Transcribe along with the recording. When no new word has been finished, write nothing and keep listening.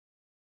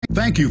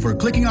Thank you for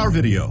clicking our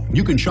video.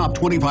 You can shop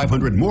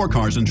 2,500 more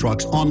cars and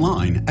trucks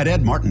online at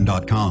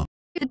edmartin.com.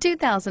 The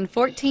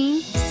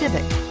 2014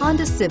 Civic,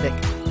 Honda Civic.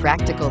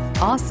 Practical,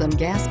 awesome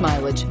gas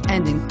mileage,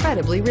 and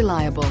incredibly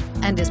reliable,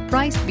 and is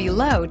priced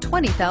below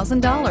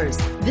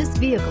 $20,000. This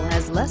vehicle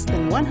has less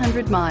than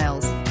 100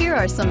 miles. Here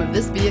are some of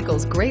this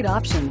vehicle's great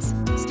options: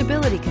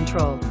 stability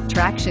control,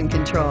 traction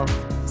control,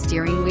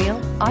 steering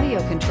wheel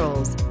audio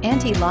controls,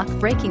 anti-lock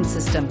braking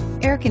system,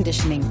 air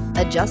conditioning,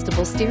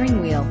 adjustable steering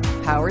wheel,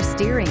 power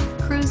steering,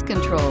 cruise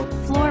control,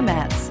 floor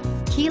mats,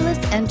 keyless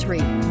entry.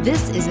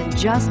 This isn't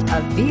just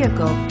a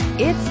vehicle,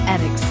 it's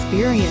an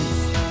experience.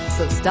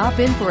 So stop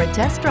in for a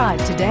test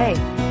drive today.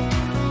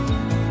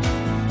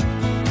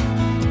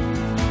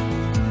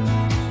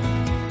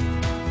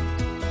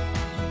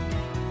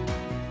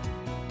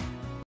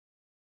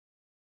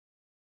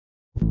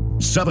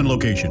 Seven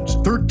locations,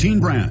 13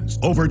 brands,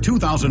 over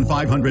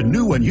 2,500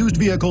 new and used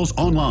vehicles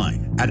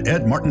online at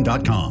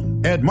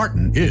edmartin.com. Ed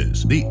Martin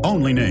is the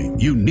only name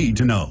you need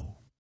to know.